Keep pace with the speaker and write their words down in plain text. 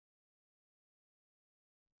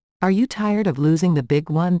Are you tired of losing the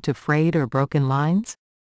big one to frayed or broken lines?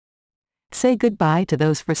 Say goodbye to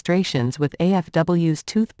those frustrations with AFW's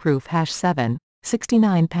tooth-proof #7,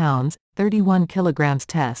 69 pounds, 31 kilograms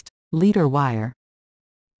test, leader wire.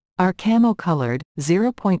 Our camo-colored,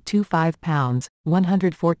 0.25 pounds,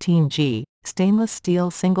 114 G, stainless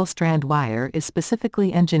steel single-strand wire is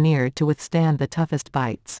specifically engineered to withstand the toughest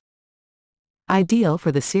bites. Ideal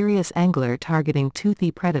for the serious angler targeting toothy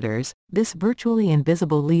predators, this virtually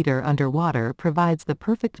invisible leader underwater provides the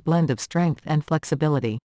perfect blend of strength and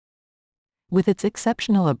flexibility. With its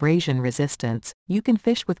exceptional abrasion resistance, you can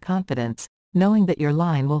fish with confidence, knowing that your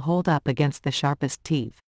line will hold up against the sharpest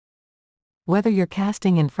teeth. Whether you're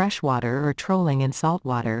casting in freshwater or trolling in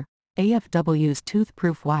saltwater, AFW's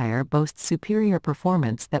tooth-proof wire boasts superior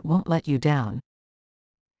performance that won't let you down.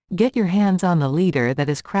 Get your hands on the leader that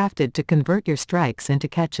is crafted to convert your strikes into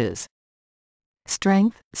catches.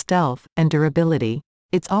 Strength, stealth, and durability,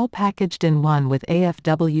 it's all packaged in one with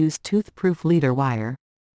AFW's tooth-proof leader wire.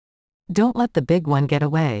 Don't let the big one get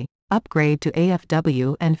away, upgrade to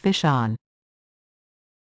AFW and fish on.